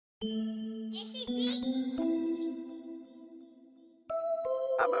I've been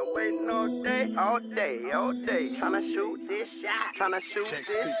waiting all day, all day, all day, tryna shoot this shot, tryna shoot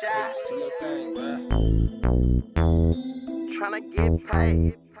this shot, tryna get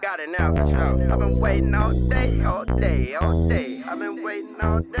paid. Got it now, for sure. I've been waiting all day, all day, all day. I've been waiting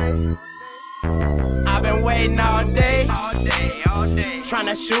all day. I've been waiting all day, all day, all day,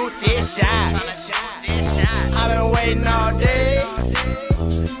 tryna shoot this shot. I've been waiting all day,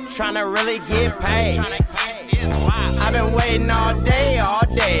 tryna really get paid. I've been waiting all day, all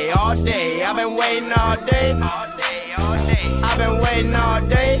day, all day. I've been waiting all day, all day, all day. I've been waiting all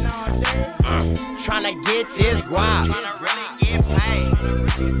day, tryna get this guap.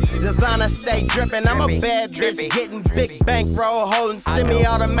 Designer stay drippin', I'm a bad bitch, getting big bankroll, holding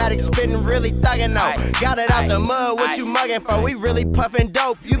semi-automatic, spittin' really thuggin' though. Got it out the mud, what you muggin' for? We really puffin'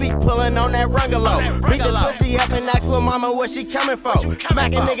 dope, you be pullin' on that rungalow. Beat the pussy up and ask lil' mama what she comin' for.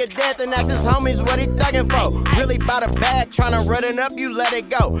 Smack a nigga death and ask his homies what he thuggin' for. Really bout a bag, tryna run it up, you let it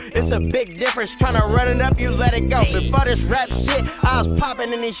go. It's a big difference, tryna run it up, you let it go. Before this rap shit, I was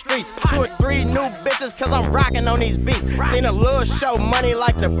poppin' in these streets. 2 or 3 new bitches, cause I'm rockin' on these beats. Seen a little show money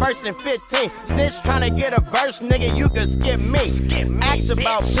like the first and 15. Snitch tryna get a verse, nigga, you could skip me. Ask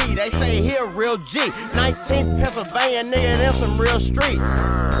about me, they say he a real G. 19th Pennsylvania, nigga, them some real streets.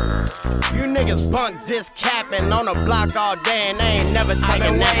 You niggas bunk just capping on the block all day and they ain't never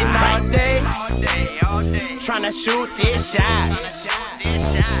taking that all day, all day, tryna shoot this shot.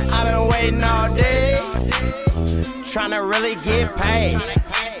 I've been waiting all day, tryna really get paid.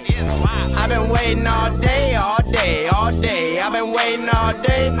 I've been waiting all day, all day, all day. I've been waiting all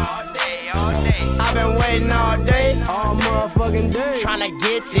day, all day, all day. I've been waiting all day, all motherfucking day, tryna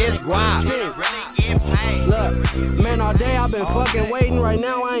get this guap. Look, man, all day I've been fucking waiting. Right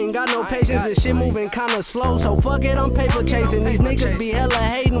now I ain't got no patience. This shit moving kinda slow, so fuck it, I'm paper chasing. These niggas be hella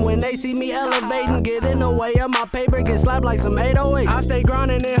hating when they see me elevating. Get in the way of my paper, get slapped like some 808. I stay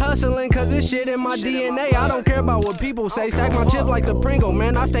grinding and hustling, cause this shit in my DNA. I don't care about what people say, stack my chip like the Pringle,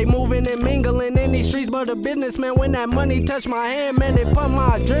 man. I stay moving and mingling in these streets, but a businessman, when that money touch my hand, man, it pump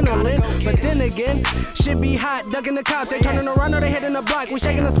my adrenaline. But then again, shit be hot, ducking the cops. They turning around or they hitting the block. We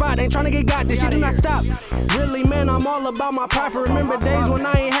shaking the spot, ain't trying to get got. This shit do not stop. Really, man, I'm all about my profit. Remember days when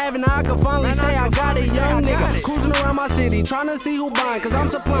I ain't having, I could finally say I got a young nigga cruising around my city, trying to see who buying, cause I'm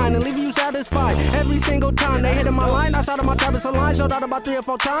supplying and leaving you satisfied. Every single time they hitting my line, outside of my trap, it's a line, sold out about 3 or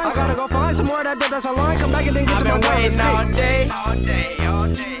 4 times. I gotta go find some more of that dope that's a line, come back and then get to my I've been waiting all day, all day, all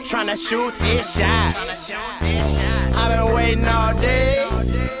day, tryna shoot this shot. I've been waiting all day,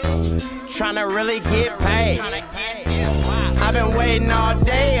 tryna really get paid. I've been waiting all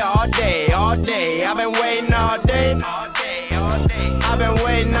day, all day, all day. I've been waiting all day, all day, all day. I've been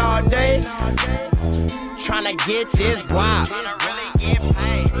waiting all day, tryna get this guap. Tryna really get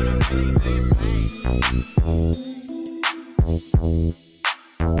paid.